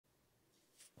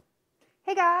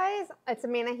Hey guys, it's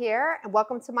Amina here and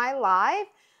welcome to my live.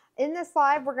 In this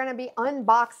live, we're gonna be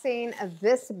unboxing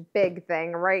this big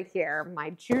thing right here,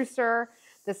 my juicer.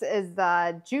 This is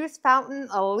the Juice Fountain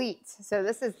Elite. So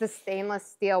this is the stainless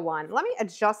steel one. Let me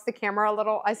adjust the camera a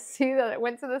little. I see that it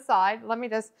went to the side. Let me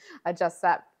just adjust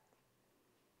that.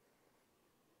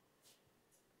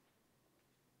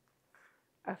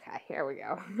 Okay, here we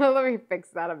go. Let me fix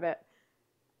that a bit.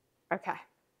 Okay.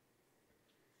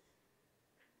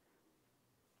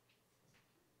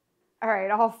 All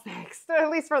right, all fixed, at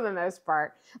least for the most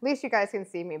part. At least you guys can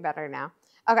see me better now.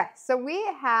 Okay, so we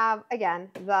have, again,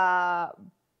 the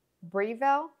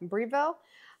Breville.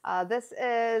 This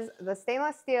is the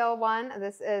stainless steel one.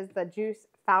 This is the Juice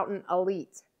Fountain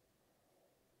Elite.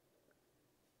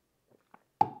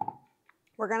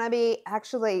 We're gonna be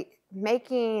actually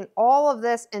making all of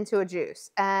this into a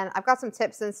juice. And I've got some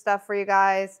tips and stuff for you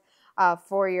guys.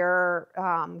 For your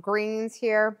greens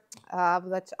here,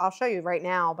 that I'll show you right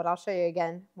now, but I'll show you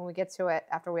again when we get to it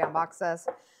after we unbox this.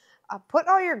 Put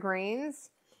all your greens,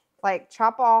 like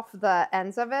chop off the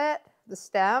ends of it, the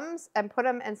stems, and put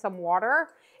them in some water,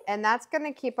 and that's going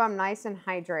to keep them nice and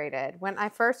hydrated. When I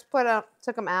first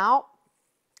took them out,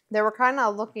 they were kind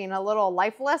of looking a little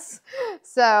lifeless,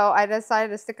 so I decided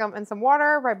to stick them in some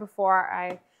water right before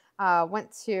I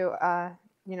went to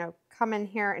come in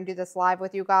here and do this live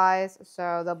with you guys.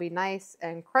 So they'll be nice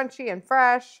and crunchy and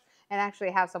fresh and actually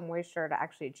have some moisture to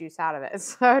actually juice out of it.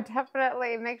 So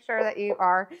definitely make sure that you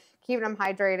are keeping them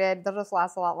hydrated. They'll just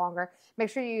last a lot longer.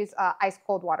 Make sure you use ice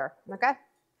cold water, okay?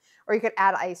 Or you could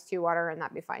add ice to water and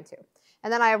that'd be fine too.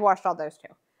 And then I have washed all those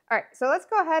too. All right, so let's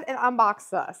go ahead and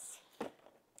unbox this.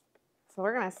 So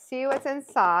we're gonna see what's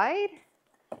inside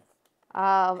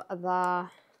of the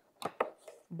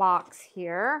box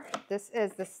here. This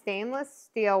is the stainless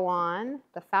steel one,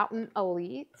 the Fountain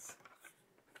Elite.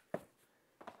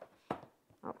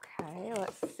 Okay,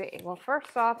 let's see. Well,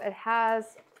 first off, it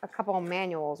has a couple of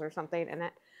manuals or something in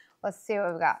it. Let's see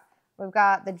what we've got. We've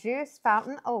got the Juice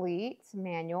Fountain Elite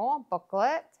manual,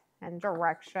 booklet, and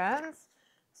directions.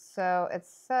 So it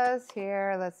says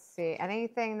here, let's see,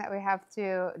 anything that we have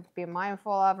to be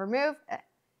mindful of, remove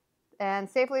and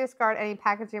safely discard any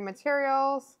packaging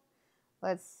materials.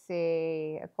 Let's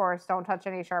see, of course, don't touch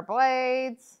any sharp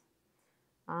blades.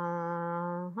 Do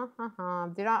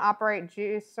not operate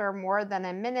juicer more than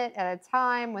a minute at a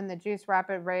time. When the juice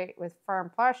rapid rate with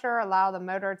firm pressure, allow the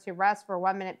motor to rest for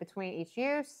 1 minute between each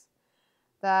use.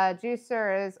 The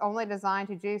juicer is only designed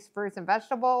to juice fruits and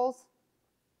vegetables.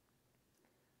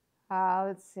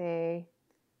 Let's see.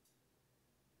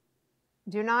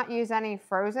 Do not use any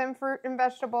frozen fruit and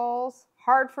vegetables.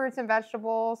 Hard fruits and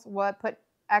vegetables would put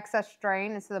excess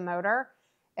strain into the motor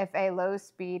if a low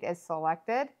speed is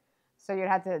selected. So you'd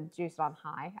have to juice it on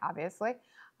high, obviously.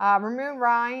 Remove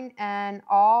rind and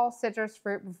all citrus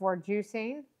fruit before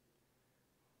juicing.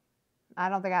 I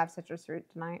don't think I have citrus fruit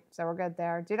tonight, so we're good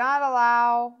there. Do not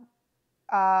allow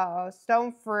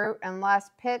stone fruit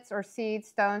unless pits or seed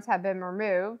stones have been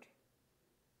removed.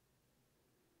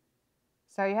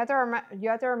 So you have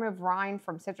to remove rind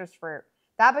from citrus fruit.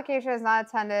 The application is not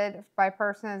attended by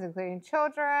persons, including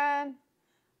children.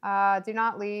 Do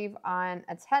not leave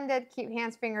unattended. Keep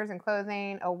hands, fingers, and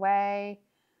clothing away,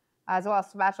 as well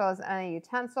as spatulas and any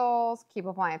utensils. Keep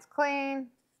appliance clean.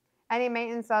 Any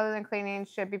maintenance other than cleaning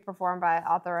should be performed by an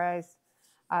authorized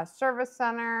service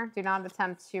center. Do not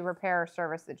attempt to repair or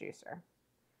service the juicer.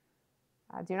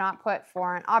 Do not put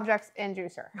foreign objects in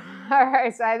juicer. All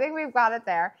right, so I think we've got it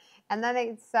there. And then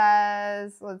it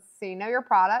says, let's see, know your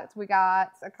product. We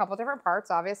got a couple different parts,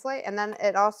 obviously. And then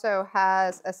it also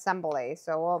has assembly.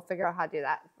 So we'll figure out how to do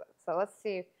that. So let's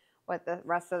see what the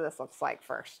rest of this looks like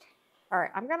first. All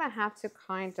right, I'm gonna have to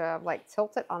kind of like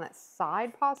tilt it on its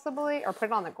side possibly, or put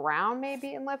it on the ground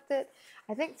maybe and lift it.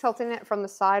 I think tilting it from the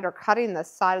side or cutting the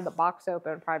side of the box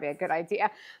open would probably be a good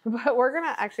idea. But we're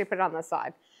gonna actually put it on the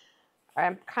side.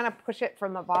 And kind of push it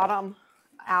from the bottom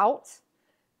out.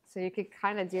 So you could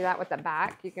kind of do that with the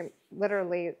back. You can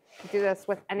literally do this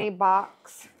with any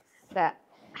box that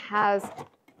has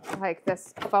like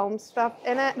this foam stuff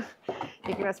in it.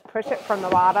 You can just push it from the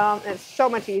bottom. It's so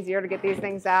much easier to get these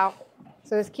things out.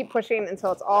 So just keep pushing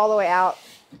until it's all the way out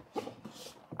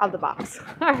of the box.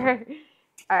 All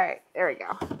right, there we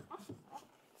go.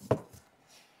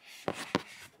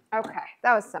 Okay,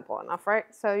 that was simple enough,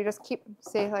 right? So you just keep,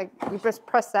 see, like, you just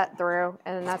press that through,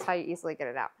 and then that's how you easily get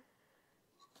it out.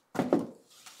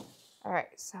 All right,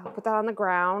 so put that on the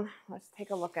ground. Let's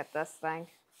take a look at this thing.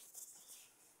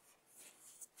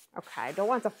 Okay, I don't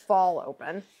want it to fall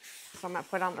open, so I'm gonna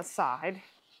put it on the side.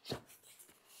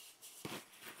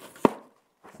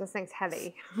 This thing's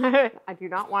heavy. I do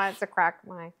not want it to crack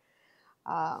my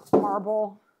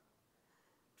marble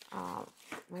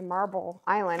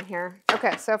island here.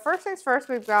 Okay, so first things first,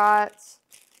 we've got,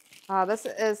 this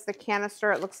is the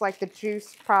canister. It looks like the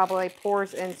juice probably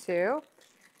pours into.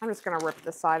 I'm just going to rip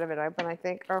the side of it open, I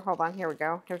think. Oh, hold on. Here we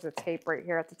go. Here's the tape right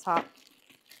here at the top.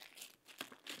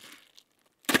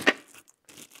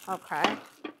 Okay.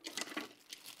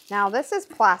 Now, this is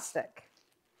plastic.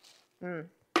 I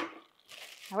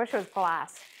wish it was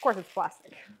glass. Of course it's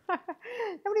plastic.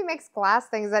 Nobody makes glass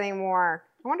things anymore.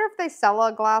 I wonder if they sell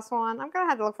a glass one. I'm going to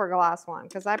have to look for a glass one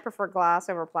because I prefer glass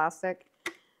over plastic.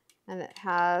 And it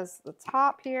has the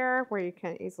top here where you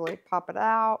can easily pop it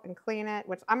out and clean it,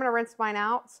 which I'm going to rinse mine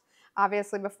out,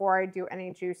 obviously, before I do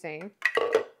any juicing.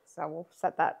 So we'll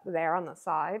set that there on the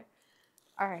side.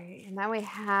 All right, and then we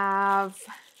have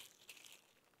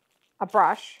a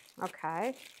brush.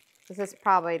 Okay, this is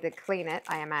probably to clean it,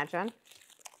 I imagine.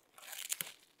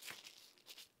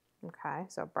 Okay,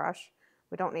 so brush.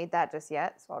 We don't need that just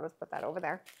yet, so I'll just put that over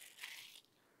there.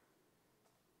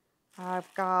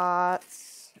 I've got,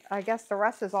 I guess the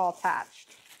rest is all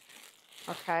attached.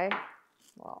 Okay,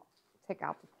 well, take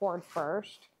out the cord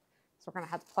first. So we're going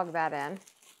to have to plug that in.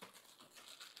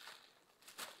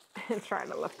 And try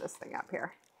to lift this thing up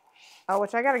here. Oh,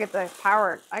 which I got to get the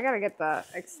power, I got to get the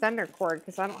extender cord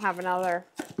because I don't have another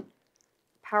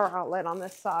power outlet on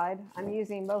this side. I'm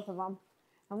using both of them.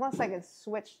 Unless I could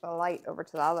switch the light over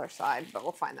to the other side, but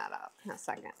we'll find that out in a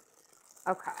second.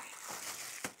 Okay.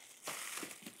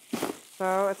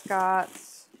 So it's got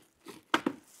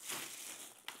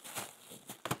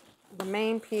the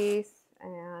main piece,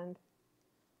 and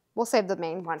we'll save the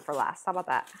main one for last. How about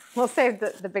that? We'll save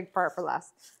the big part for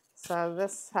last. So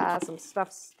this has some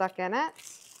stuff stuck in it.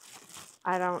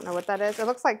 I don't know what that is. It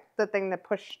looks like the thing that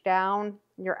push down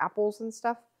your apples and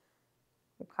stuff.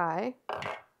 Okay.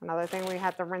 Another thing we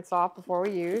have to rinse off before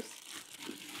we use.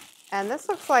 And this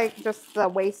looks like just the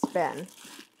waste bin.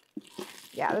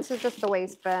 Yeah, this is just the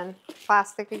waste bin.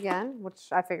 Plastic again,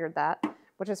 which I figured that,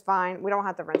 which is fine. We don't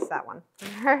have to rinse that one.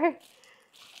 All right.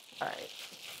 All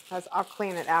right. I'll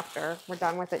clean it after we're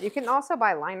done with it. You can also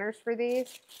buy liners for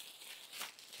these.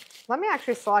 Let me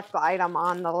actually select the item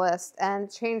on the list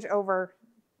and change over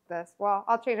this. Well,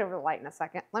 I'll change over the light in a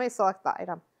second. Let me select the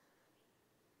item.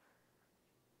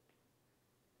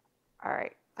 All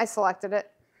right, I selected it.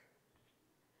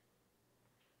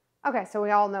 Okay, so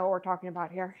we all know what we're talking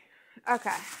about here.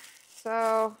 Okay,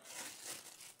 so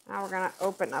now we're gonna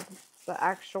open up the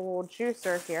actual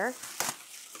juicer here.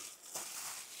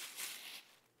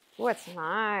 Oh, it's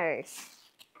nice.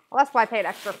 Well, that's why I paid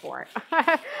extra for it.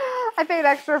 I paid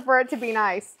extra for it to be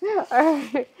nice.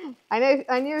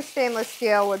 I knew stainless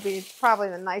steel would be probably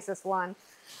the nicest one.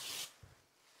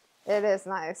 It is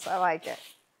nice. I like it.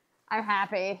 I'm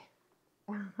happy.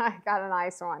 I got a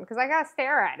nice one because I got to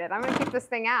stare at it. I'm going to keep this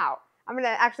thing out. I'm going to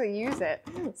actually use it.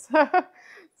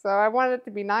 So I wanted it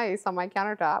to be nice on my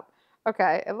countertop.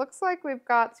 Okay, it looks like we've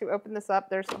got to open this up.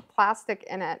 There's some plastic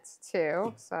in it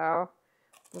too. So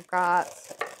we've got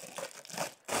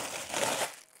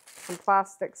some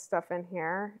plastic stuff in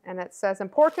here. And it says,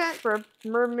 important,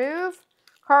 remove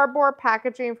cardboard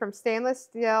packaging from stainless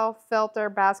steel filter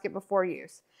basket before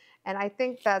use. And I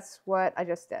think that's what I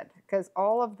just did because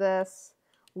all of this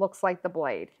looks like the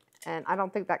blade. And I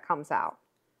don't think that comes out.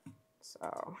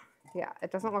 So yeah,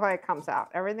 it doesn't look like it comes out.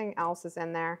 Everything else is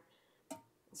in there.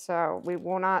 So we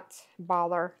will not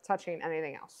bother touching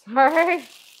anything else. All right.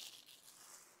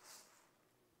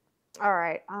 All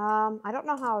right. I don't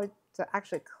know how to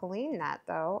actually clean that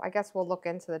though. I guess we'll look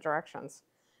into the directions.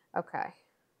 Okay.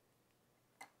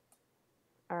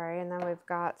 All right. And then we've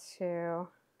got to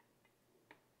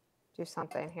do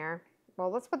something here. Well,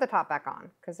 let's put the top back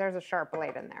on because there's a sharp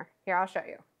blade in there. Here, I'll show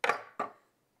you. All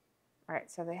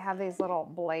right. So they have these little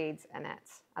blades in it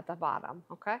at the bottom.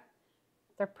 Okay.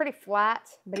 They're pretty flat,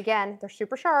 but again, they're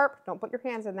super sharp. Don't put your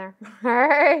hands in there. All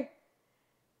right.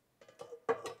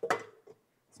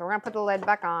 So we're going to put the lid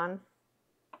back on.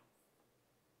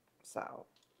 So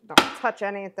don't touch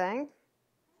anything.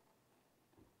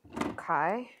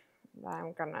 Okay. Then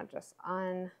I'm going to just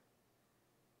unreel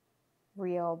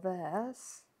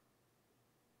this.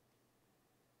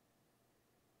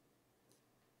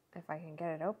 If I can get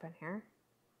it open here.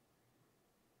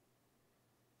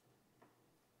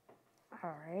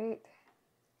 All right.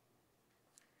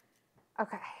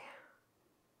 Okay.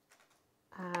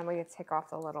 We can take off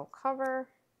the little cover.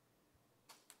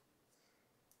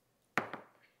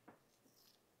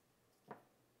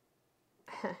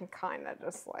 And kind of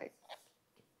just like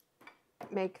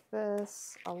make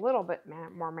this a little bit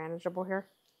more manageable here.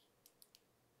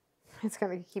 It's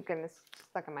going to keep getting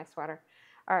stuck in my sweater.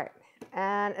 All right.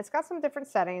 And it's got some different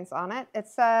settings on it. It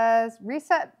says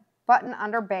reset button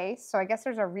under base. So I guess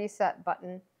there's a reset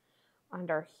button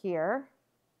under here.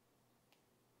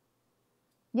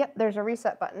 Yep, there's a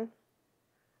reset button.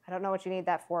 I don't know what you need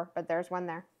that for, but there's one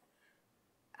there.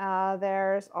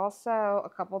 There's also a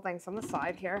couple things on the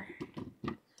side here.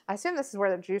 I assume this is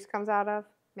where the juice comes out of,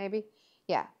 maybe.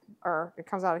 Yeah, or it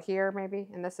comes out of here, maybe.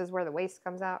 And this is where the waste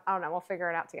comes out. I don't know. We'll figure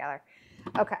it out together.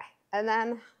 Okay. And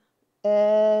then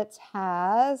it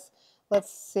has,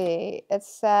 let's see, it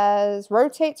says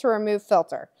rotate to remove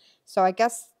filter. So I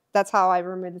guess that's how I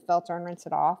remove the filter and rinse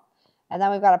it off. And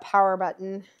then we've got a power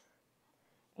button.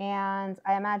 And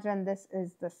I imagine this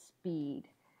is the speed.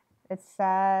 It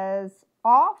says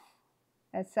off.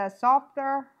 It says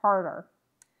softer, harder.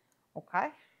 Okay,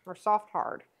 or soft,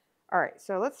 hard. All right,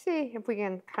 so let's see if we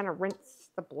can kind of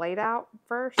rinse the blade out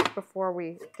first before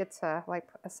we get to like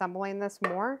assembling this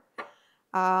more.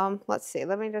 Let's see,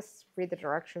 let me just read the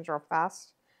directions real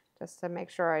fast just to make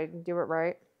sure I do it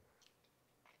right.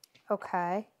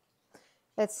 Okay,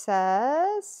 it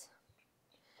says,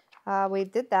 we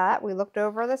did that. We looked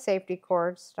over the safety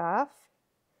cord stuff.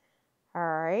 All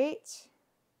right.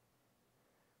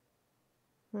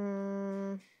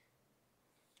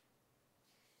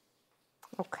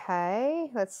 Okay,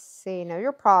 let's see. Know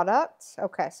your product.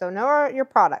 Okay, so know your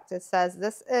product. It says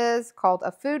this is called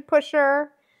a food pusher.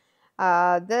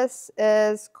 This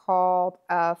is called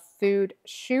a food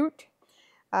chute.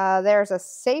 There's a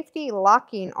safety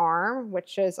locking arm,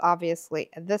 which is obviously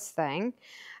this thing.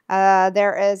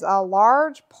 There is a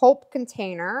large pulp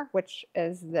container, which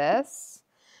is this.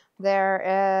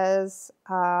 There is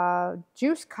a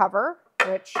juice cover,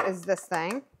 which is this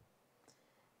thing.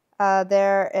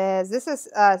 It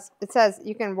says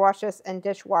you can wash this in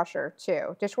dishwasher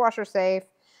too. Dishwasher safe.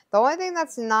 The only thing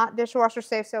that's not dishwasher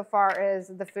safe so far is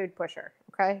the food pusher.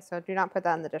 Okay, so do not put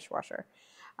that in the dishwasher.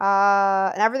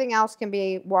 And everything else can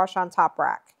be washed on top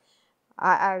rack.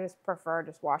 I just prefer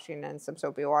just washing in some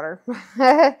soapy water.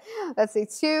 Let's see,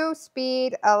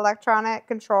 2-speed electronic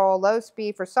control, low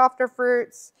speed for softer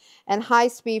fruits and high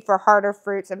speed for harder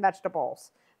fruits and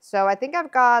vegetables. So I think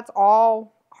I've got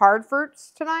all hard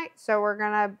fruits tonight, so we're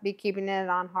gonna be keeping it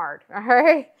on hard. All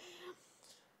right.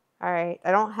 All right,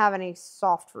 I don't have any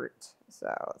soft fruit,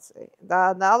 so let's see.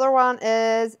 The other one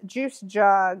is juice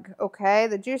jug. Okay,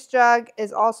 the juice jug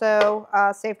is also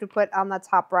safe to put on the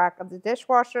top rack of the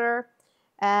dishwasher.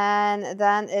 And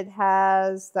then it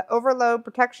has the overload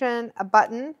protection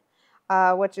button,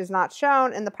 which is not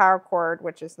shown in the power cord,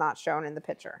 which is not shown in the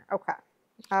picture. Okay,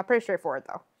 pretty straightforward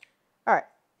though. All right,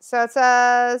 so it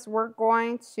says we're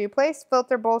going to place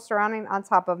filter bowl surrounding on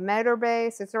top of motor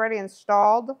base. It's already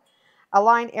installed.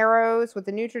 Align arrows with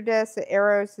the NutriDisc, the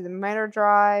arrows to the motor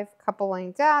drive,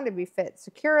 coupling down to be fit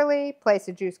securely. Place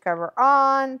the juice cover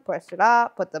on, push it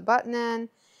up, put the button in.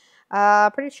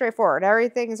 Pretty straightforward.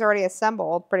 Everything's already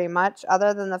assembled pretty much,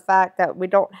 other than the fact that we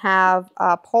don't have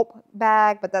a pulp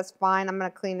bag, but that's fine. I'm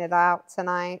going to clean it out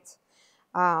tonight,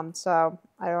 so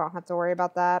I don't have to worry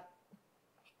about that.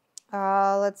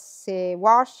 Let's see.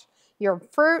 Wash your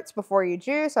fruits before you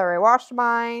juice. I already washed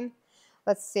mine.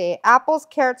 Let's see. Apples,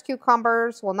 carrots,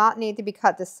 cucumbers will not need to be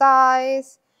cut to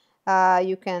size.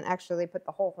 You can actually put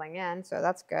the whole thing in, so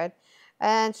that's good.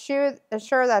 And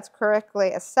ensure that's correctly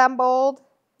assembled.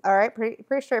 All right,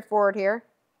 pretty straightforward here.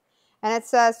 And it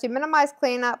says to minimize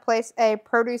cleanup, place a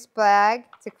produce bag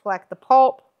to collect the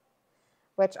pulp,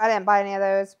 which I didn't buy any of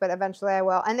those, but eventually I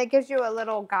will. And it gives you a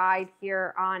little guide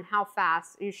here on how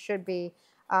fast you should be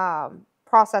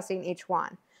processing each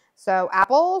one. So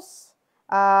apples.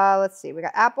 Let's see, we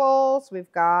got apples,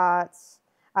 we've got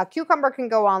cucumber can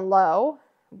go on low,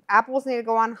 apples need to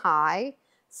go on high,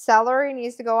 celery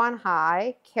needs to go on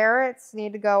high, carrots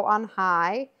need to go on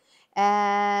high,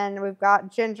 and we've got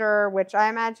ginger, which I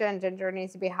imagine ginger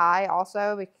needs to be high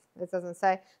also, it doesn't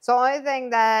say. So the only thing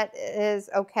that is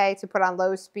okay to put on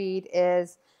low speed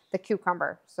is the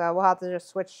cucumber. So we'll have to just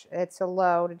switch it to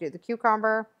low to do the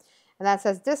cucumber. And that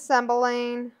says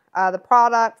disassembling the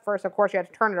product. First, of course, you have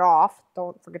to turn it off.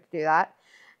 Don't forget to do that.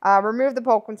 Remove the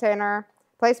pulp container.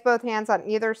 Place both hands on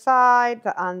either side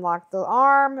to unlock the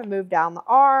arm. Move down the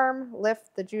arm.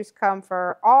 Lift the juice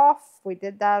cover off. We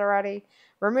did that already.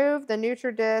 Remove the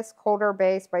NutriDisc holder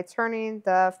base by turning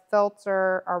the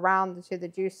filter around to the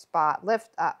juice spot.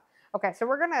 Lift up. Okay, so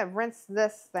we're going to rinse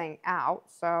this thing out.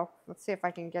 So let's see if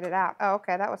I can get it out. Oh,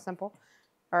 okay, that was simple.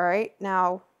 All right,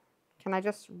 now can I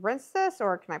just rinse this,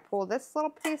 or can I pull this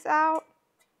little piece out?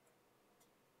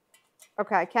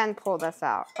 Okay, I can pull this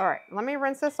out. All right, let me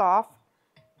rinse this off.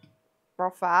 real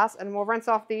fast, and we'll rinse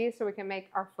off these so we can make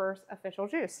our first official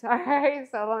juice. All right,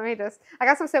 so let me just, I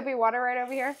got some soapy water right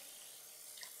over here.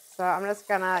 So I'm just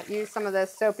gonna use some of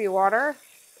this soapy water.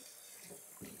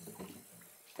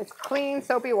 It's clean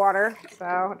soapy water,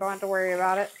 so don't have to worry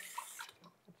about it.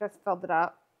 I just filled it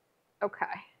up. Okay.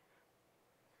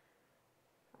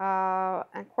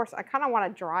 And of course, I kind of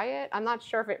want to dry it. I'm not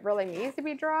sure if it really needs to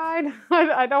be dried.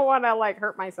 I don't want to like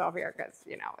hurt myself here because,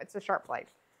 you know, it's a sharp blade.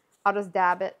 I'll just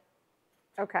dab it.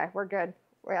 Okay, we're good.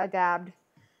 I dabbed.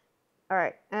 All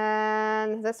right,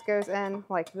 and this goes in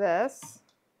like this.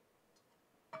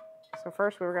 So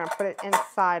first we were going to put it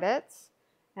inside it,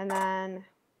 and then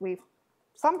we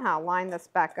somehow line this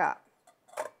back up.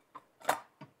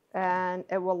 And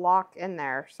it will lock in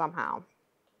there somehow.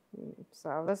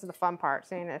 So this is the fun part,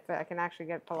 seeing if I can actually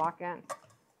get it to lock in.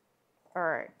 All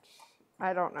right,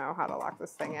 I don't know how to lock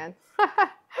this thing in.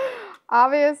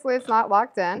 Obviously, it's not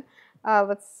locked in.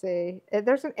 Let's see.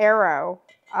 There's an arrow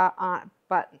on it,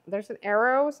 but there's an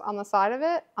arrows on the side of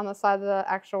it, on the side of the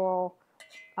actual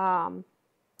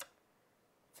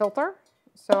filter.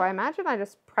 So I imagine I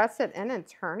just press it in and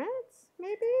turn it,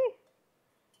 maybe?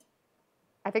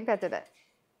 I think that did it.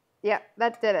 Yep,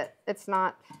 that did it. It's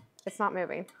not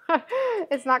moving.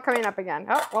 It's not coming up again.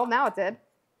 Oh, well, now it did.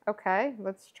 Okay,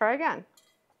 let's try again.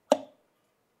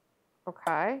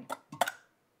 Okay.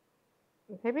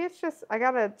 Maybe it's just, I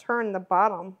gotta turn the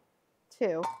bottom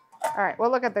too. All right,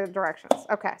 we'll look at the directions.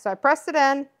 Okay, so I pressed it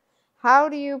in. How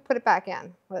do you put it back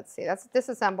in? Let's see, that's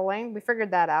disassembling. We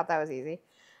figured that out, that was easy.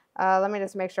 Let me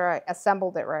just make sure I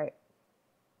assembled it right.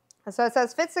 So it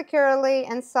says fit securely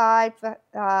inside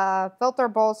filter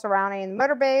bowl surrounding the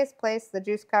motor base. Place the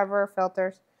juice cover,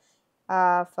 filters,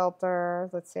 filter.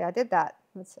 Let's see, I did that.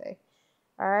 Let's see.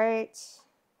 All right.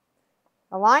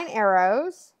 Align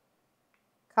arrows.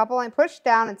 Couple and push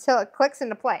down until it clicks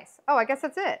into place. Oh, I guess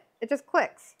that's it. It just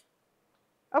clicks.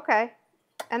 Okay.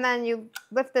 And then you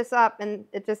lift this up and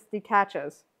it just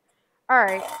detaches. All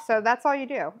right. So that's all you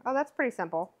do. Oh, that's pretty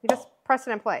simple. You just press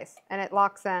it in place and it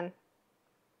locks in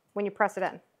when you press it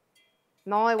in. And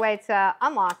the only way to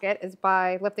unlock it is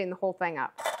by lifting the whole thing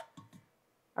up.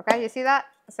 Okay, you see that?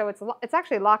 So it's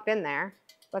actually locked in there.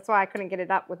 That's why I couldn't get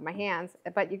it up with my hands.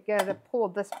 But you gotta pull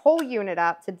this whole unit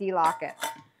up to delock it.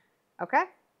 Okay,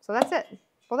 so that's it.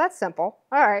 Well, that's simple.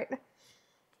 All right.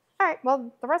 All right,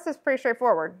 well, the rest is pretty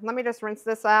straightforward. Let me just rinse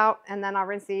this out, and then I'll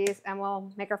rinse these, and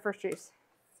we'll make our first juice.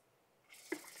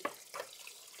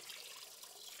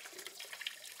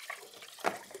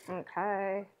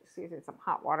 Okay, just using some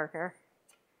hot water here.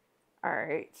 All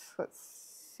right, let's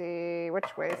see,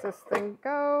 which way does this thing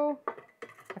go?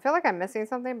 I feel like I'm missing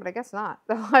something, but I guess not.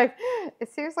 Like,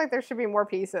 it seems like there should be more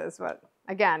pieces, but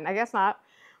again, I guess not.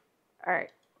 All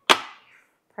right,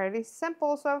 pretty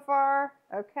simple so far.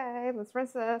 Okay, let's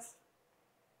rinse this.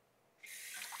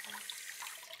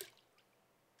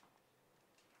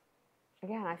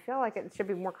 Again, I feel like it should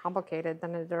be more complicated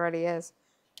than it already is.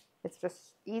 It's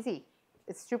just easy.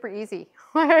 It's super easy.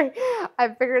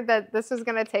 I figured that this was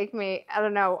going to take me, I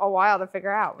don't know, a while to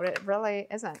figure out, but it really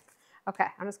isn't. Okay,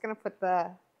 I'm just going to put the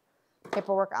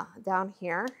paperwork down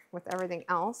here with everything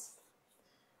else.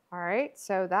 All right,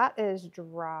 so that is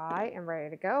dry and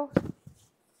ready to go.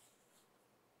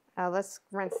 Let's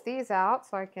rinse these out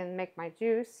so I can make my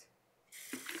juice.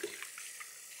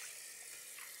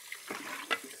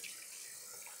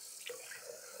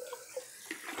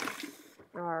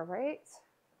 All right.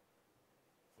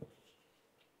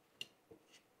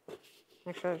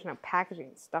 Make sure there's no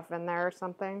packaging stuff in there or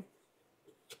something.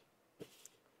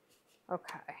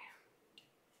 Okay.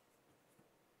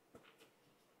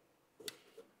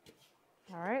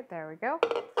 All right, there we go.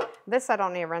 This I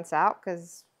don't need to rinse out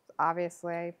because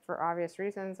obviously, for obvious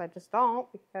reasons, I just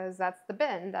don't, because that's the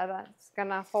bin that's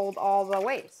gonna hold all the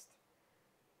waste.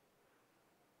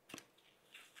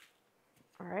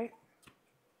 All right.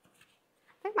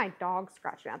 I think my dog's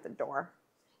scratching at the door.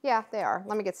 Yeah, they are.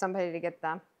 Let me get somebody to get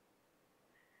them.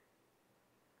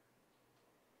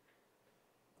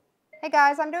 Hey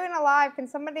guys, I'm doing a live. Can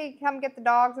somebody come get the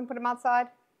dogs and put them outside?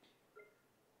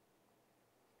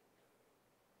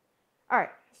 All right,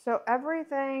 so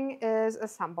everything is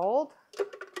assembled.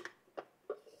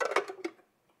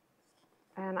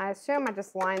 And I assume I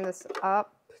just line this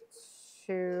up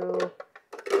to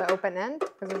the open end,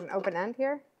 because there's an open end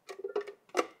here.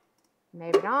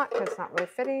 Maybe not, because it's not really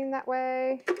fitting that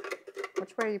way.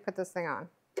 Which way do you put this thing on?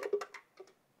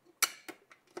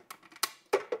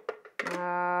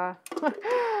 I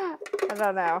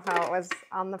don't know how it was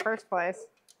on the first place.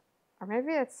 Or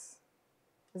maybe is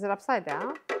it upside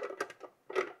down?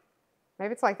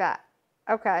 Maybe it's like that.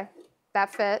 Okay,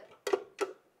 that fit.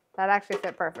 That actually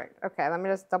fit perfect. Okay, let me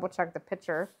just double check the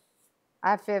picture.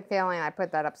 I have a feeling I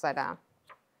put that upside down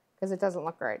because it doesn't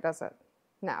look right, does it?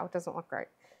 No, it doesn't look right.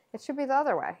 It should be the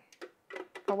other way.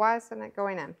 But why isn't it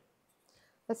going in?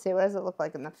 Let's see, what does it look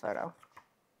like in the photo?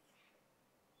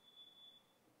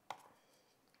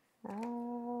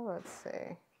 Let's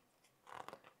see.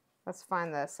 Let's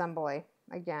find the assembly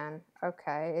again.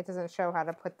 Okay, it doesn't show how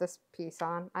to put this piece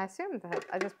on. I assumed that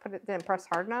I just didn't press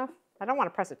hard enough. I don't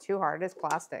want to press it too hard. It is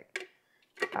plastic.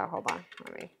 Oh, hold on.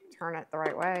 Let me turn it the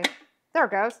right way. There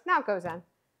it goes. Now it goes in.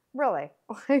 Really?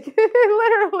 Like,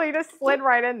 it literally just slid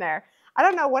right in there. I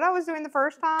don't know what I was doing the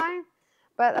first time,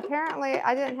 but apparently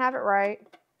I didn't have it right.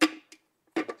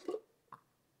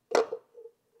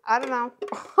 I don't know.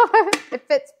 It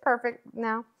fits perfect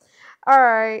now. All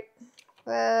right.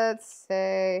 Let's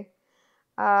see.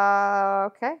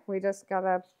 Okay. We just got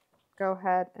to go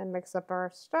ahead and mix up our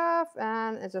stuff.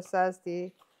 And it just says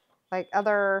the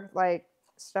other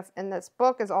stuff in this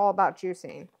book is all about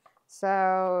juicing.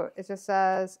 So it just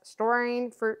says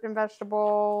storing fruit and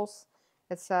vegetables.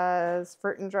 It says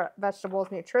fruit and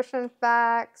vegetables nutrition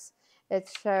facts. It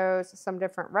shows some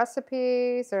different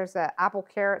recipes. There's an apple,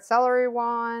 carrot, celery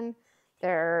one.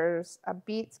 There's a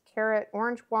beets, carrot,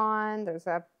 orange one. There's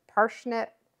a parsnip,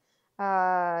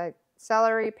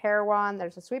 celery, pear one.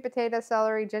 There's a sweet potato,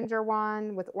 celery, ginger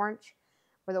one with orange.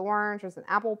 There's an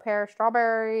apple, pear,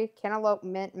 strawberry, cantaloupe,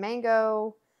 mint,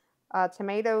 mango,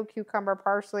 tomato, cucumber,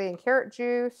 parsley, and carrot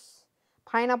juice.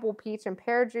 Pineapple, peach, and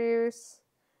pear juice.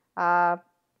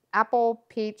 Apple,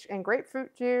 peach, and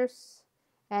grapefruit juice.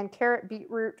 And carrot,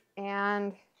 beetroot,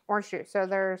 and orange juice. So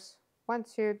there's 1,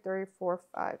 2, 3, 4,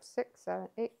 5, 6, 7,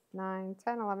 8, 9,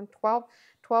 10, 11, 12.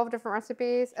 12 different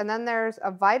recipes. And then there's a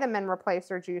vitamin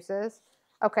replacer juices.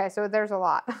 Okay, so there's a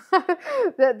lot.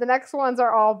 The next ones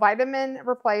are all vitamin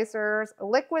replacers,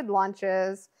 liquid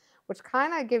lunches, which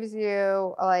kind of gives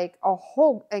you like a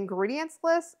whole ingredients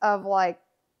list of like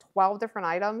 12 different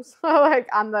items like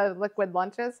on the liquid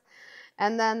lunches.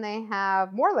 And then they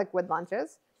have more liquid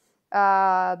lunches.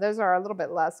 Those are a little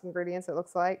bit less ingredients, it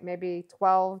looks like. Maybe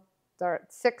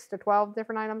 6 to 12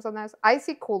 different items on those.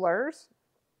 Icy coolers.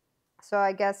 So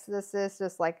I guess this is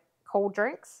just like cold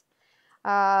drinks.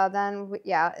 All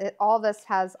this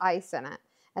has ice in it.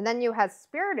 And then you have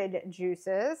spirited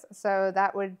juices. So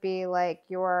that would be like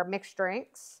your mixed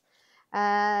drinks.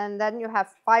 And then you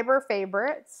have fiber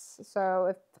favorites. So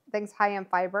if things high in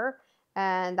fiber.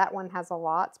 And that one has a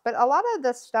lot. But a lot of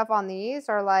the stuff on these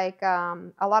are like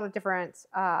a lot of different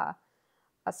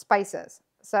spices.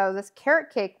 So this carrot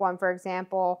cake one, for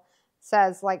example,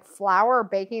 says like flour,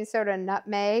 baking soda,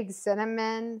 nutmeg,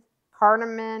 cinnamon,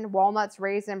 cardamom, walnuts,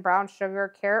 raisin, brown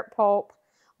sugar, carrot pulp,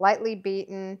 lightly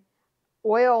beaten,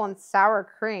 oil, and sour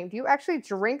cream. Do you actually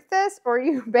drink this or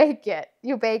you bake it?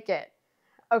 You bake it.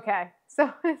 Okay,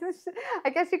 so I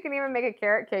guess you can even make a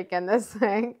carrot cake in this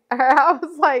thing. I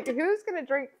was like, who's gonna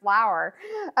drink flour?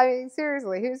 I mean,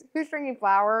 seriously, who's drinking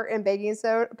flour and baking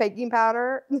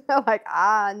powder? Like,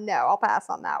 no, I'll pass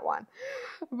on that one.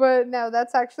 But no,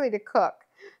 that's actually to cook.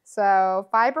 So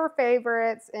fiber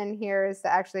favorites in here is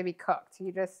to actually be cooked.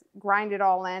 You just grind it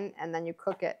all in and then you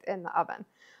cook it in the oven.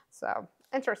 So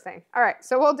interesting. All right,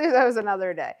 so we'll do those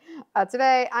another day.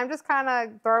 Today, I'm just kind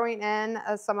of throwing in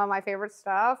some of my favorite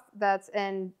stuff that's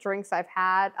in drinks I've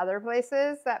had other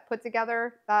places that put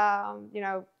together,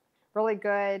 really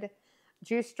good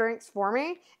juice drinks for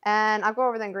me. And I'll go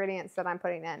over the ingredients that I'm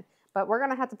putting in. But we're going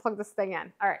to have to plug this thing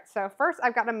in. All right, so first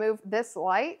I've got to move this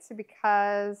light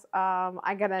because I'm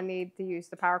going to need to use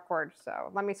the power cord.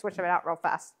 So let me switch it out real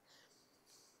fast.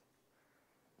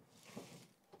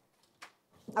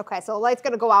 Okay, so the light's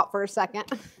going to go out for a second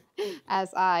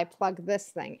as I plug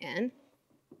this thing in.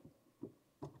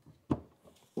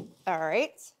 All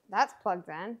right, that's plugged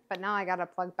in, but now I got to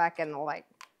plug back in the light.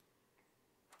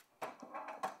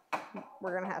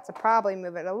 We're going to have to probably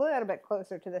move it a little bit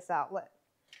closer to this outlet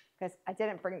because I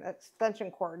didn't bring the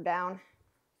extension cord down.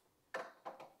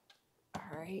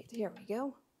 All right, here we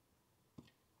go.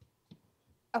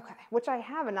 Okay, which I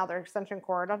have another extension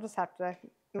cord. I'll just have to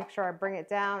make sure I bring it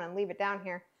down and leave it down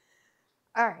here.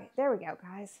 All right, there we go,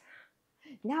 guys.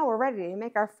 Now we're ready to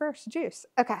make our first juice.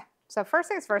 Okay, so first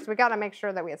things first, we got to make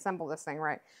sure that we assemble this thing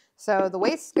right. So the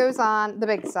waist goes on the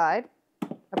big side.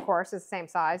 Of course, it's the same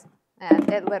size, and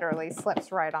it literally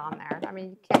slips right on there. I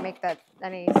mean, you can't make that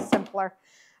any simpler.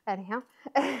 Anyhow,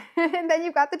 and then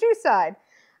you've got the juice side.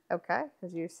 Okay, the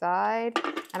juice side.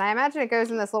 And I imagine it goes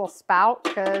in this little spout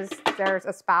because there's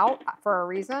a spout for a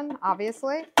reason,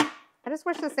 obviously. I just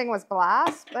wish this thing was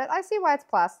glass, but I see why it's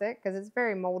plastic because it's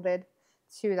very molded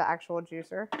to the actual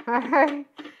juicer. All right.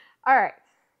 All right.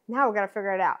 Now we've got to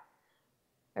figure it out.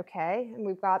 Okay, and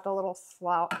we've got the little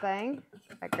slout thing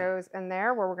that goes in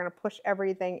there where we're gonna push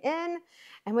everything in,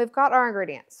 and we've got our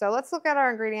ingredients. So let's look at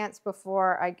our ingredients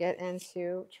before I get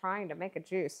into trying to make a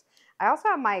juice. I also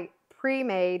have my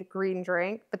pre-made green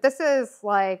drink, but this is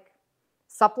like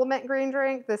supplement green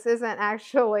drink. This isn't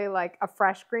actually like a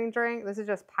fresh green drink. This is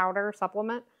just powder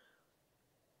supplement.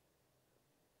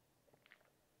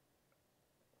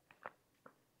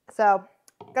 So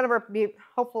gonna be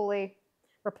hopefully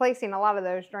replacing a lot of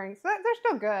those drinks. They're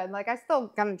still good. Like, I still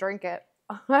gonna drink it.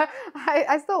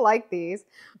 I still like these,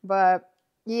 but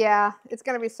yeah, it's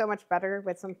gonna be so much better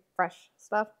with some fresh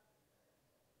stuff.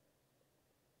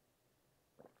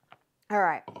 All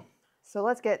right, so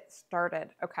let's get started.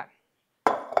 Okay,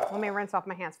 let me rinse off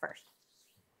my hands first.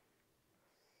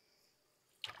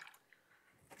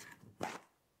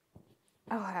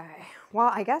 Okay, well,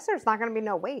 I guess there's not gonna be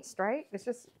no waste, right? It's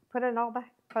just put it all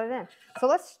back, put it in. So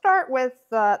let's start with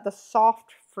the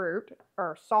soft fruit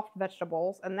or soft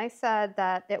vegetables. And they said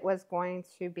that it was going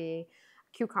to be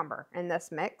cucumber in this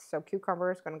mix. So cucumber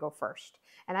is going to go first.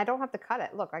 And I don't have to cut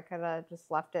it. Look, I could have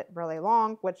just left it really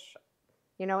long, which,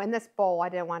 you know, in this bowl, I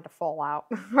didn't want it to fall out.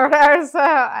 So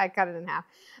I cut it in half.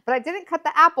 But I didn't cut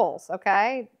the apples,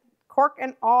 okay? Cork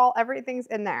and all, everything's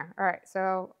in there. All right,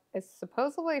 so it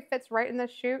supposedly fits right in the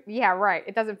chute. Yeah, right.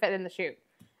 It doesn't fit in the chute.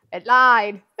 It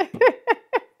lied.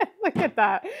 Look at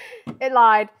that. It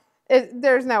lied.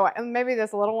 There's no way. Maybe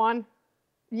this little one.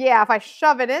 Yeah, if I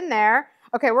shove it in there.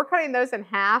 Okay, we're cutting those in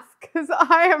half because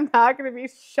I am not going to be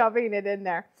shoving it in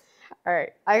there. All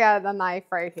right, I got the knife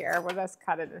right here. We'll just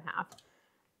cut it in half.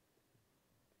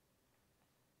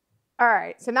 All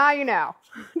right, so now you know.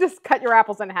 Just cut your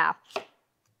apples in half.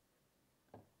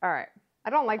 All right. I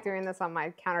don't like doing this on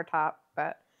my countertop,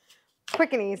 but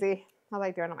quick and easy. I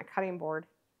like doing it on my cutting board.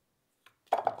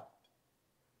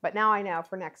 But now I know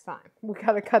for next time. We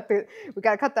gotta cut the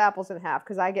apples in half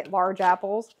because I get large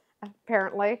apples,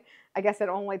 apparently. I guess it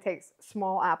only takes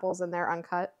small apples and they're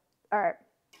uncut. All right.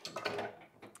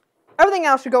 Everything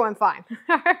else should go in fine.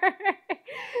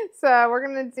 So we're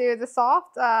gonna do the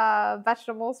soft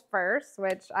vegetables first,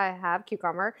 which I have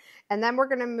cucumber, and then we're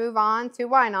gonna move on to,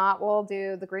 why not, we'll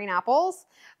do the green apples,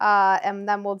 and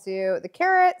then we'll do the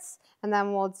carrots, and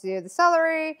then we'll do the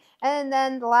celery, and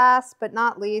then last but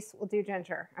not least, we'll do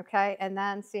ginger, okay? And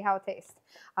then see how it tastes.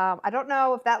 I don't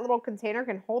know if that little container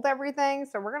can hold everything,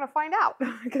 so we're gonna find out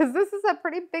because this is a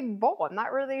pretty big bowl. I'm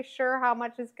not really sure how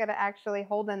much it's gonna actually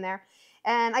hold in there.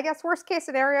 And I guess worst case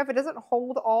scenario, if it doesn't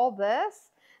hold all this,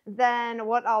 then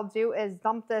what I'll do is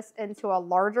dump this into a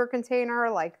larger container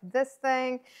like this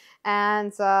thing,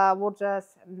 and we'll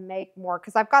just make more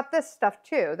because I've got this stuff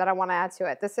too that I want to add to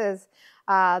it. This is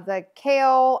the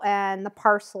kale and the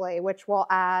parsley, which we'll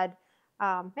add.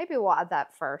 Maybe we'll add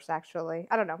that first, actually.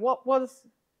 I don't know. We'll just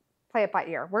play it by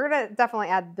ear. We're going to definitely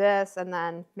add this, and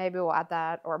then maybe we'll add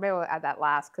that, or maybe we'll add that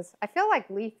last because I feel like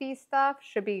leafy stuff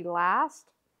should be last.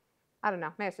 I don't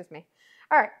know. Maybe it's just me.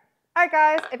 All right. All right,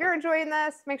 guys. If you're enjoying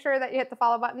this, make sure that you hit the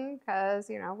follow button because,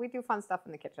 you know, we do fun stuff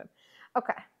in the kitchen.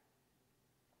 Okay.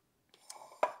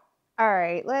 All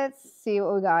right. Let's see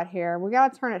what we got here. We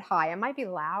got to turn it high. It might be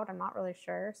loud. I'm not really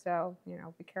sure. So, you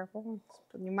know, be careful.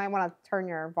 You might want to turn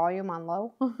your volume on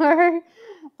low. All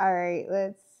right.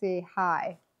 Let's see.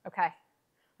 High. Okay.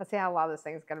 Let's see how loud this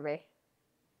thing's going to be.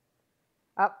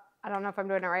 Oh, I don't know if I'm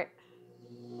doing it right.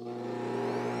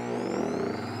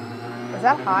 Is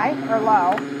that high or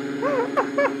low?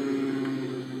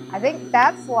 I think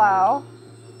that's low.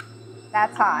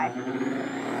 That's high.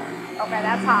 Okay,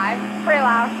 that's high. Pretty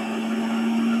loud.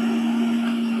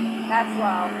 That's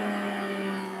low.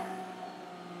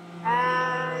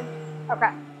 And,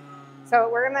 okay.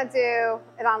 So we're going to do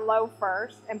it on low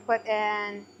first and put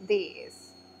in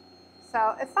these.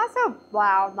 So it's not so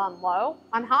loud on low.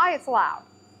 On high, it's loud.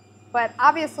 But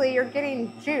obviously, you're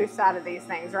getting juice out of these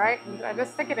things, right? I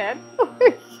just stick it in.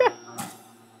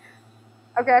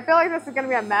 Okay, I feel like this is going to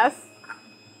be a mess.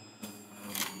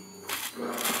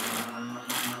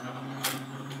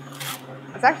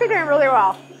 It's actually doing really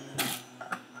well.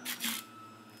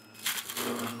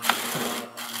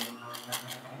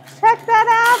 Check that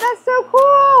out. That's so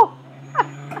cool.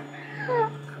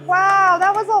 Wow,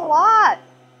 that was a lot.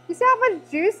 You see how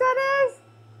much juice that is?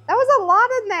 That was a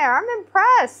lot in there. I'm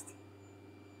impressed.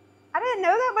 I didn't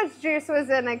know that much juice was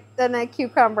in a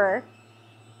cucumber.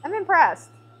 I'm impressed.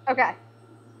 Okay,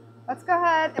 let's go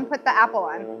ahead and put the apple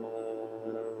in.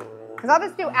 Cause I'll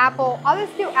just do apple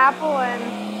and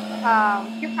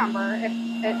cucumber if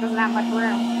it doesn't have much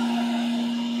room.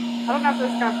 I don't know if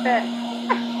this is gonna fit.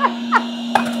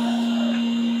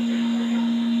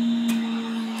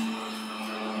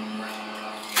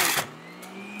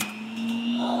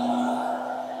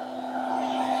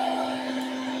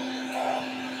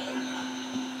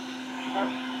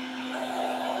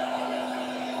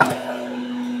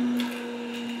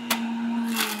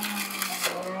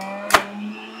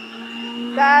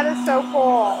 That is so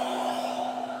cool.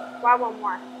 Wow, one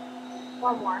more.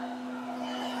 One more.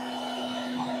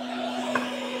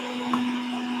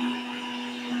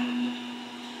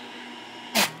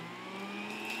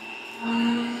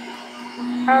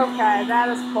 Okay, that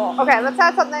is cool. Okay, let's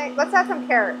add something. Let's add some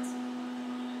carrots.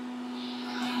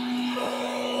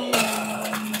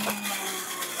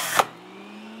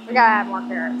 We gotta add more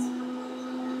carrots.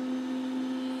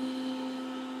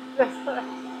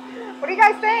 What do you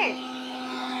guys think?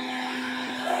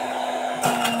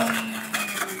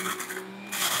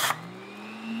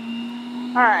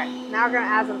 All right, now we're gonna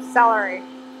add some celery.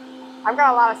 I've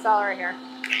got a lot of celery here.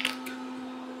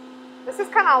 This is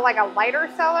kind of like a lighter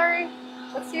celery.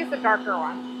 Let's use the darker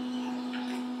one.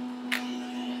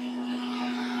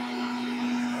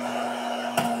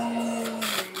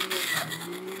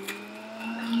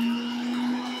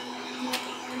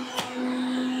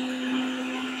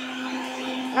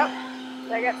 Nope,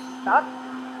 did I get stuck?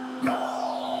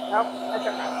 Nope, that's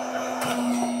okay.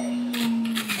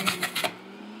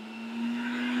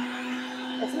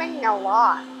 It's making a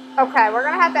lot. Okay, we're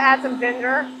gonna have to add some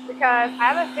ginger because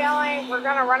I have a feeling we're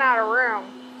gonna run out of room.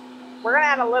 We're gonna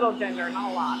add a little ginger,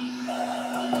 not a lot.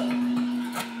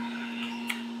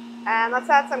 And let's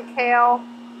add some kale.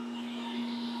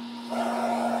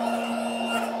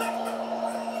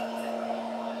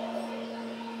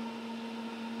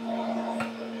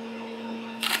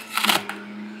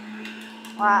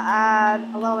 I'll add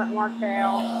a little bit more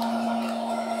kale.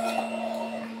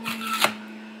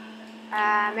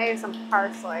 And maybe some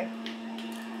parsley.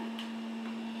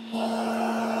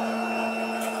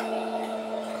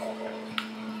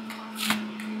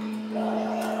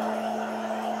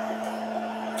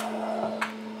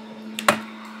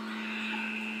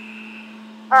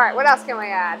 All right, what else can we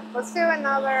add? Let's do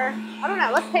another, I don't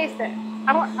know, let's taste it.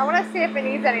 I want to see if it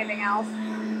needs anything else.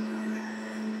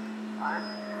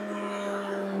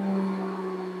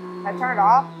 I turn it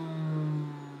off?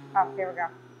 Oh, here we go.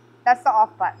 That's the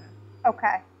off button.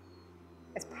 Okay.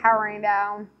 It's powering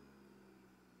down.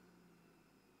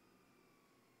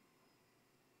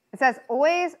 It says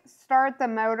always start the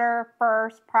motor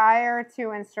first prior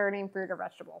to inserting fruit or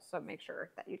vegetables. So make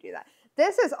sure that you do that.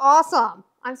 This is awesome.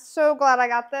 I'm so glad I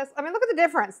got this. I mean, look at the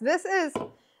difference. This is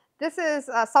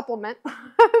a supplement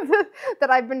that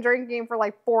I've been drinking for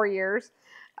like 4 years.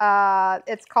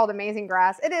 It's called Amazing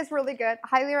Grass. It is really good.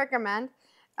 Highly recommend.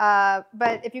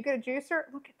 But if you get a juicer,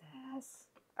 look at this.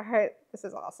 All right, this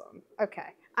is awesome.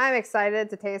 Okay, I'm excited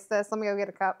to taste this. Let me go get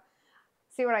a cup.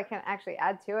 See what I can actually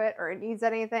add to it or it needs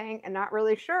anything. I'm not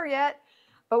really sure yet,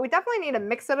 but we definitely need to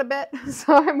mix it a bit.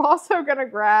 So I'm also gonna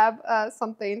grab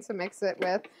something to mix it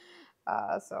with.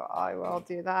 So I will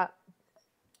do that.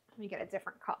 Let me get a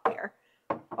different cup here.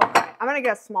 Okay, I'm gonna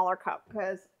get a smaller cup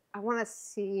because I wanna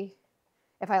see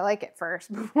if I like it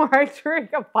first before I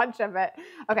drink a bunch of it.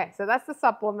 Okay, so that's the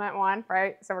supplement one,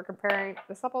 right? So we're comparing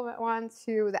the supplement one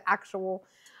to the actual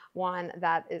one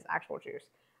that is actual juice.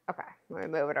 Okay, let me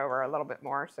move it over a little bit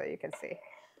more so you can see.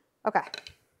 Okay.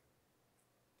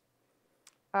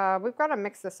 We've got to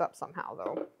mix this up somehow,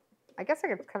 though. I guess I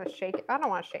could kind of shake it. I don't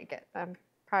want to shake it. I'm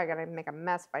probably going to make a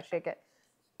mess if I shake it.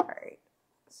 All right,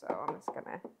 so I'm just going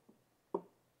to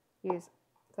use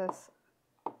this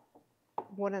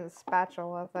wooden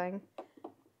spatula thing.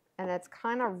 And it's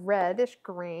kind of reddish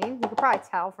green. You can probably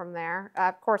tell from there.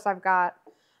 Of course, I've got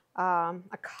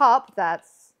a cup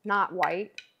that's not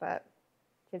white, but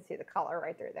you can see the color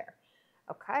right through there.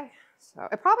 Okay, so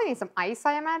it probably needs some ice,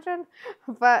 I imagine,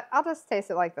 but I'll just taste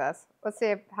it like this. Let's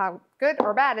see how good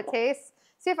or bad it tastes.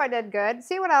 See if I did good.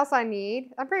 See what else I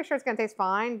need. I'm pretty sure it's going to taste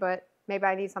fine, but maybe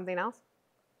I need something else.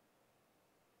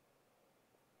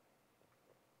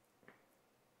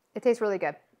 It tastes really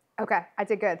good. Okay, I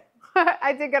did good.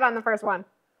 I did good on the first one.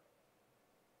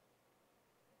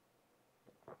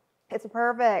 It's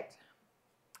perfect.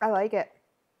 I like it.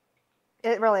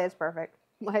 It really is perfect.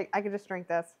 Like, I could just drink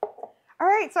this. All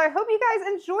right, so I hope you guys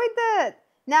enjoyed that.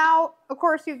 Now, of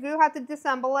course, you do have to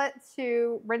disassemble it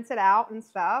to rinse it out and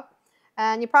stuff.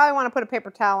 And you probably want to put a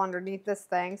paper towel underneath this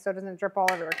thing so it doesn't drip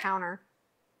all over the counter.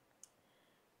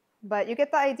 But you get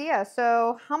the idea.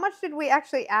 So how much did we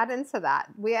actually add into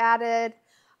that? We added,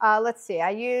 let's see,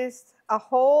 I used a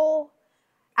whole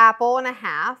apple and a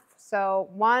half. So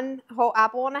 1 whole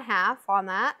apple and a half on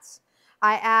that.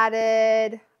 I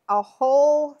added a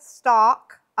whole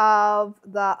stalk of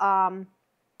the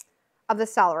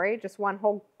celery, just 1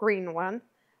 whole green one.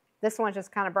 This one's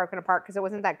just kind of broken apart because it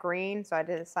wasn't that green, so I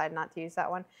did decide not to use that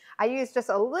one. I used just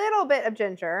a little bit of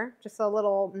ginger, just a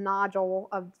little nodule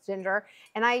of ginger,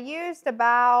 and I used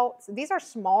about, these are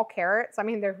small carrots. I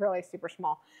mean, they're really super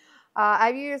small.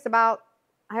 I've used about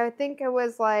I think it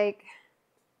was like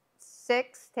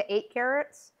 6 to 8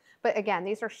 carrots. But again,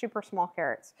 these are super small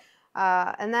carrots.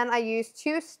 And then I used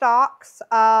 2 stalks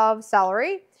of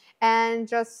celery and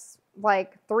just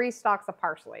like 3 stalks of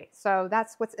parsley. So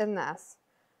that's what's in this.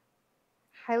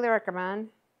 Highly recommend.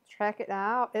 Check it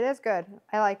out. It is good.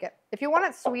 I like it. If you want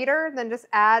it sweeter, then just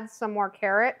add some more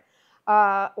carrot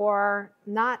or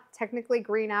not technically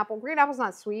green apple. Green apple's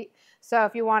not sweet. So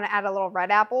if you want to add a little red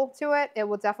apple to it, it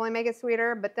will definitely make it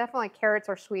sweeter. But definitely carrots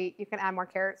are sweet. You can add more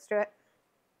carrots to it.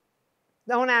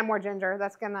 Don't add more ginger.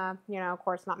 That's going to, of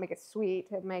course, not make it sweet.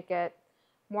 It'll make it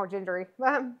more gingery.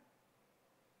 I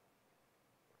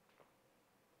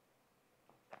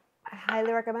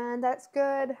highly recommend. That's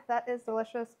good. That is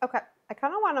delicious. Okay. I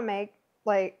kind of want to make,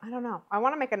 I don't know. I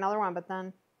want to make another one, but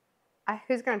then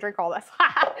who's going to drink all this?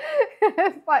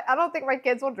 But I don't think my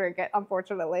kids will drink it,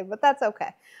 unfortunately, but that's okay.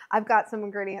 I've got some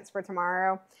ingredients for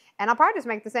tomorrow, and I'll probably just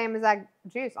make the same exact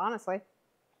juice, honestly.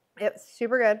 It's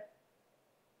super good.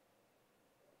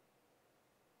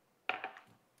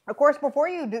 Of course, before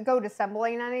you go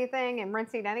disassembling anything and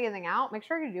rinsing anything out, make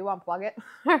sure you do unplug it.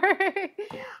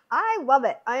 I love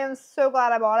it. I am so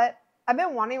glad I bought it. I've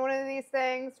been wanting one of these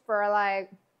things for I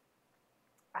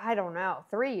don't know,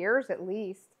 3 years at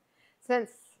least,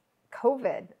 since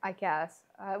COVID, I guess.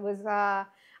 I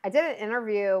did an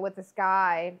interview with this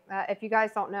guy. If you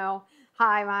guys don't know,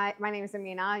 hi, my name is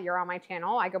Amina. You're on my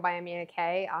channel. I go by Amina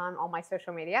K on all my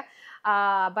social media.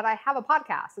 But I have a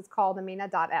podcast. It's called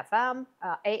Amina.fm,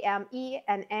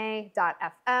 AMENA.fm.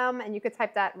 And you could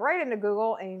type that right into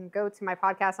Google and go to my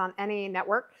podcast on any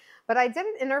network. But I did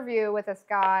an interview with this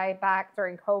guy back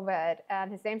during COVID,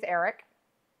 and his name's Eric.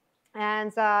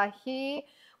 And he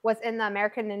was in the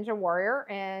American Ninja Warrior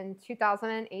in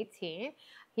 2018.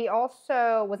 He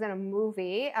also was in a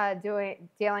movie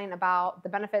dealing about the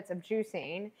benefits of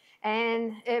juicing.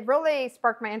 And it really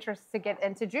sparked my interest to get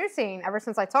into juicing ever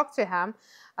since I talked to him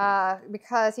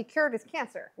because he cured his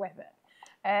cancer with it.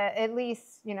 At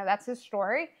least, that's his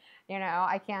story.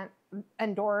 I can't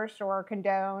endorse or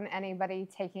condone anybody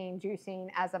taking juicing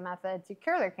as a method to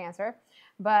cure their cancer.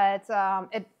 But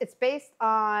it's based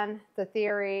on the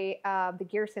theory of the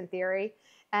Gerson theory.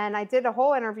 And I did a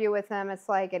whole interview with him. It's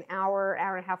like an hour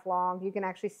and a half long. You can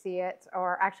actually see it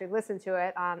or actually listen to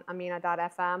it on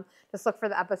Amina.fm. Just look for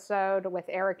the episode with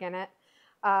Eric in it.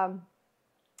 I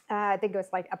think it was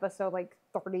episode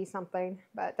 30 something,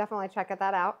 but definitely check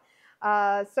that out.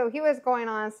 So he was going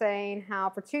on saying how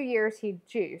for 2 years he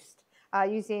juiced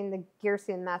using the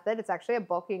Gerson method. It's actually a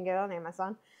book. You can get it on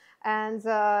Amazon. And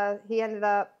he ended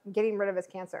up getting rid of his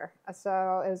cancer.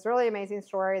 So it was a really amazing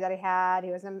story that he had.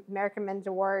 He was in American Ninja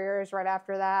Warriors right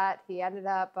after that. He ended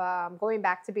up going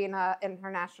back to being an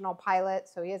international pilot.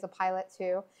 So he is a pilot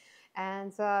too.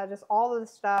 And just all of the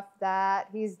stuff that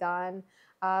he's done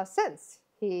since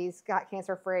he's got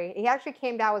cancer free. He actually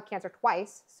came down with cancer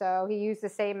twice. So he used the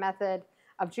same method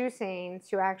of juicing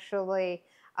to actually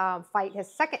fight his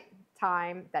second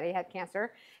time that he had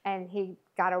cancer, and he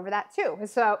got over that too.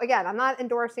 So again, I'm not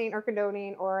endorsing or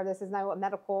condoning, or this is no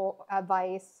medical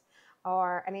advice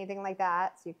or anything like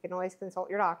that. So you can always consult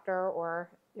your doctor or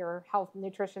your health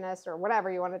nutritionist or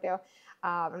whatever you want to do.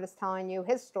 I'm just telling you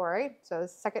his story, so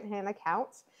secondhand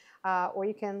accounts. Or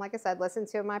you can, like I said, listen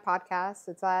to my podcast.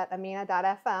 It's at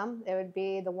Amina.fm. It would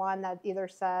be the one that either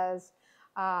says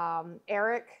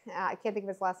Eric, I can't think of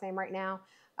his last name right now,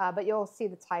 but you'll see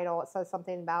the title. It says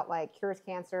something about cures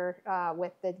cancer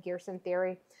with the Gerson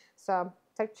theory. So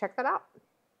check that out.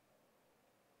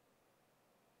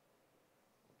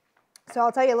 So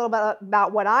I'll tell you a little bit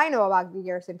about what I know about the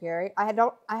Gerson theory. I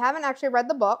haven't actually read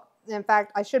the book. In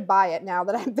fact, I should buy it now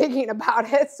that I'm thinking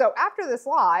about it. So after this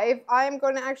live, I'm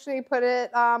going to actually put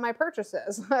it on my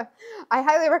purchases. I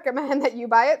highly recommend that you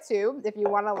buy it too if you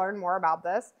want to learn more about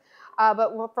this.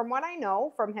 But from what I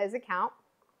know from his account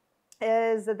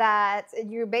is that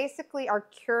you basically are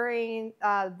curing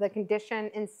the condition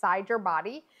inside your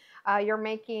body. You're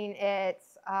making it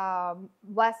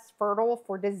less fertile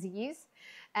for disease.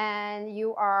 And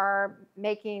you are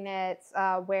making it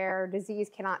where disease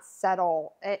cannot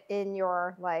settle in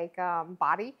your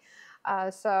body.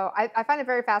 So I find it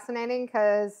very fascinating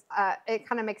because it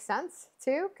kind of makes sense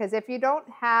too. Because if you don't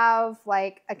have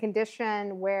a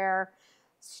condition where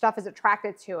stuff is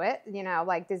attracted to it,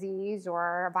 like disease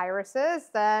or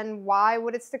viruses, then why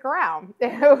would it stick around?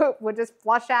 It would just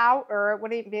flush out, or it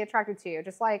wouldn't be attracted to you.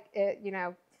 Just like it,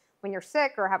 when you're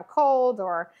sick or have a cold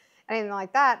or anything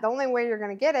like that, the only way you're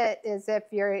going to get it is if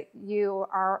your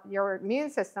immune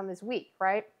system is weak,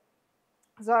 right?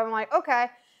 So I'm like, okay,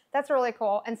 That's really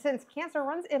cool. And since cancer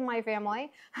runs in my family,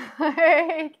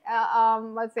 like,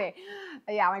 let's see.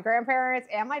 Yeah, my grandparents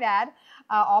and my dad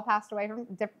all passed away from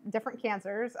different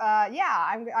cancers.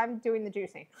 Yeah, I'm doing the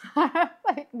juicing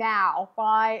like now.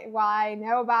 While I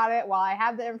know about it, while I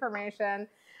have the information,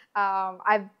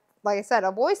 I've like I said,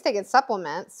 I've always taken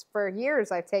supplements for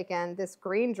years. I've taken this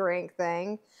green drink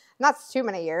thing, not too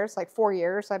many years, like 4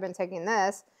 years. I've been taking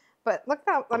this, but look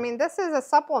how I mean, this is a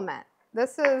supplement.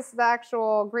 This is the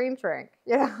actual green drink,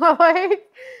 you know,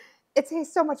 like it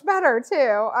tastes so much better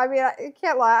too. I mean, I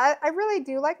can't lie. I really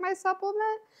do like my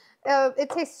supplement. It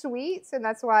tastes sweet, and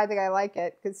that's why I think I like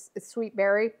it because it's sweet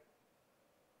berry.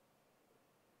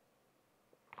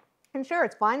 And sure,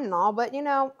 it's fine and all, but you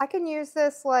know, I can use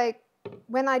this like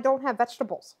when I don't have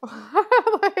vegetables.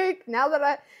 Like now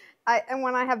that and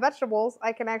when I have vegetables,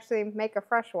 I can actually make a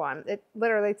fresh one. It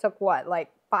literally took what, like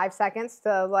 5 seconds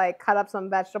to like cut up some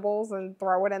vegetables and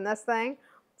throw it in this thing.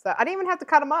 So I didn't even have to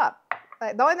cut them up.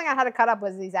 Like, the only thing I had to cut up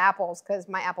was these apples because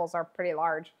my apples are pretty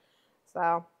large. So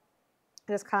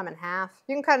I just cut them in half.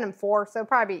 You can cut them in 4, so it'd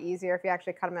probably be easier if you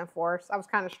actually cut them in 4. So I was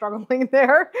kind of struggling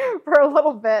there for a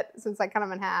little bit since I cut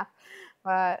them in half.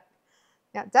 But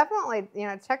yeah, definitely, you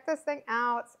know, check this thing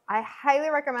out. I highly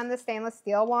recommend the stainless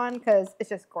steel one because it's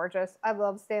just gorgeous. I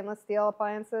love stainless steel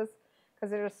appliances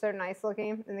because they're just so nice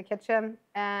looking in the kitchen.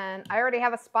 And I already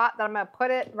have a spot that I'm going to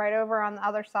put it right over on the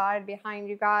other side behind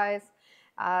you guys.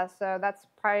 So that's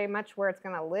pretty much where it's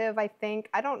going to live, I think.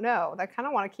 I don't know. I kind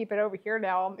of want to keep it over here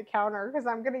now on the counter because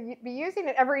I'm going to be using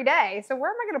it every day. So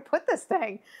where am I going to put this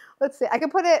thing? Let's see. I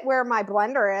could put it where my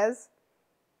blender is.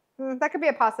 That could be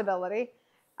a possibility.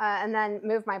 And then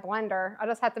move my blender. I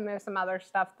just have to move some other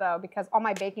stuff though because all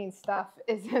my baking stuff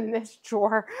is in this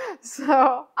drawer.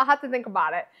 So I'll have to think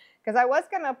about it because I was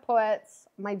going to put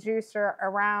my juicer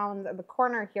around the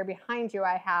corner here behind you.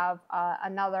 I have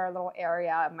another little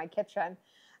area in my kitchen.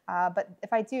 But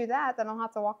if I do that, then I'll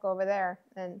have to walk over there.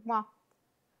 And well,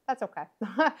 that's okay.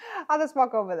 I'll just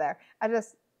walk over there.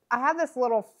 I have this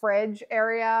little fridge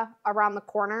area around the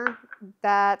corner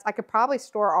that I could probably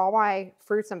store all my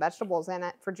fruits and vegetables in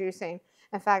it for juicing.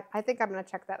 In fact, I think I'm going to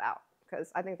check that out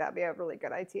because I think that'd be a really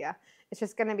good idea. It's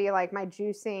just going to be like my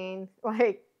juicing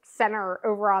like center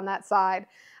over on that side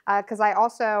because I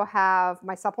also have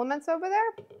my supplements over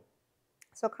there.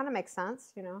 So it kind of makes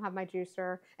sense, you know, have my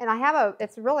juicer. And I have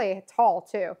it's really tall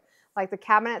too. Like the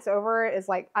cabinets over it is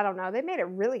like, I don't know, they made it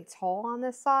really tall on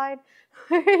this side.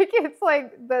 It's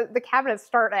like the cabinets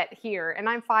start at here and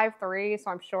I'm 5'3",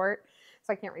 so I'm short,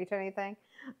 so I can't reach anything.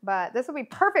 But this will be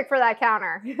perfect for that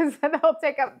counter because it'll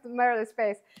take up more of the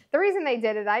space. The reason they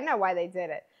did it, I know why they did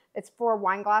it. It's for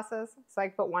wine glasses, so I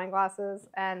can put wine glasses,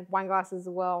 and wine glasses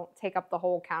will take up the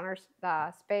whole counter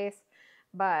space.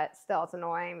 But still, it's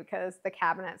annoying because the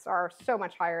cabinets are so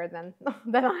much higher than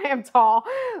I am tall.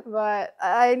 But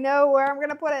I know where I'm going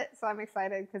to put it, so I'm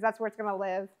excited because that's where it's going to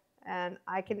live. And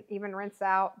I can even rinse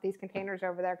out these containers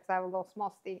over there because I have a little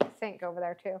small sink over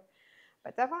there too.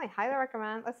 But definitely highly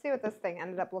recommend. Let's see what this thing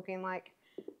ended up looking like.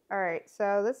 All right,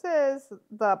 so this is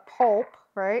the pulp,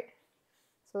 right?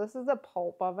 So this is the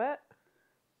pulp of it.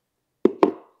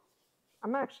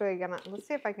 I'm actually gonna, let's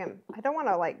see if I can, I don't want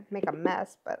to like make a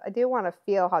mess, but I do want to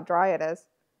feel how dry it is.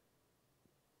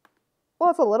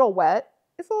 Well, it's a little wet.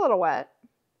 It's a little wet.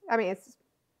 I mean, it's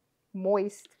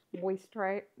moist,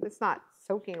 right? It's not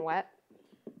soaking wet,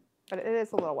 but it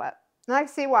is a little wet. And I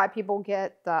see why people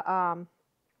get the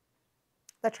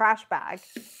trash bag,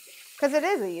 because it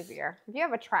is easier. If you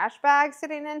have a trash bag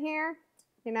sitting in here,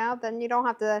 you know, then you don't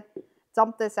have to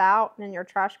dump this out in your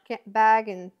trash bag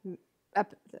and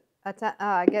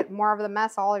get more of the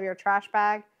mess all over your trash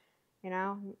bag, you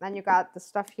know. Then you got the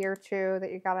stuff here too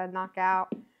that you gotta knock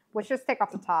out, which just take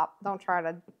off the top. Don't try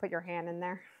to put your hand in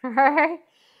there. All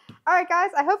right,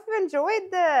 guys, I hope you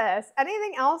enjoyed this.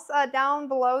 Anything else down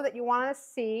below that you want to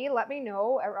see, let me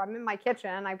know. I'm in my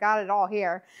kitchen. I've got it all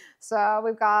here. So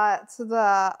we've got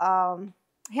the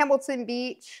Hamilton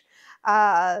Beach,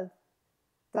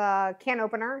 the can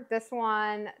opener. This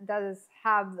one does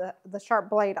have the sharp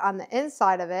blade on the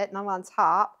inside of it, not on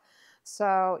top.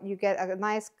 So you get a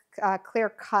nice clear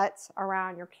cut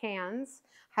around your cans.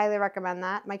 Highly recommend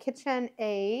that. My Kitchen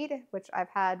Aid, which I've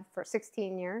had for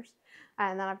 16 years.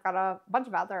 And then I've got a bunch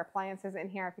of other appliances in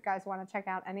here. If you guys want to check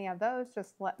out any of those,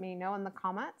 just let me know in the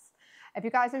comments. If you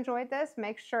guys enjoyed this,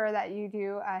 make sure that you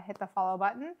do hit the follow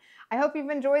button. I hope you've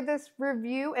enjoyed this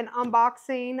review and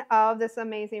unboxing of this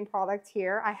amazing product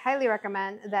here. I highly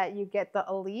recommend that you get the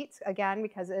Elite, again,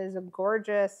 because it is a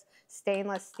gorgeous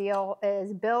stainless steel. It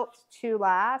is built to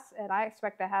last, and I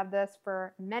expect to have this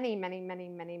for many, many, many,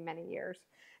 many, many years.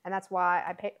 And that's why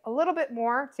I paid a little bit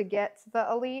more to get the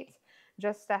Elite,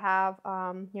 just to have,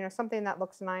 you know, something that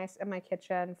looks nice in my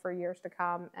kitchen for years to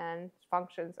come and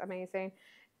functions amazing.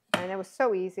 And it was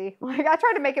so easy. Like, I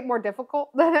tried to make it more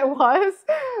difficult than it was,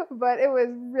 but it was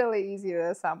really easy to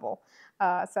assemble.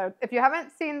 So if you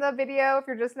haven't seen the video, if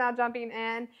you're just now jumping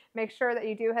in, make sure that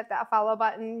you do hit that follow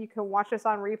button. You can watch this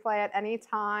on replay at any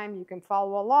time. You can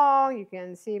follow along. You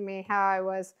can see me how I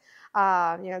was,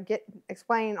 you know,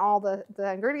 explain all the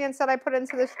ingredients that I put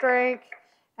into this drink.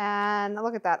 And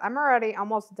look at that. I'm already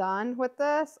almost done with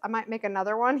this. I might make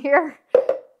another one here.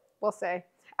 We'll see.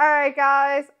 All right,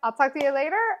 guys. I'll talk to you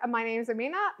later. My name is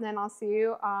Amina, and then I'll see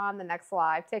you on the next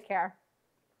live. Take care.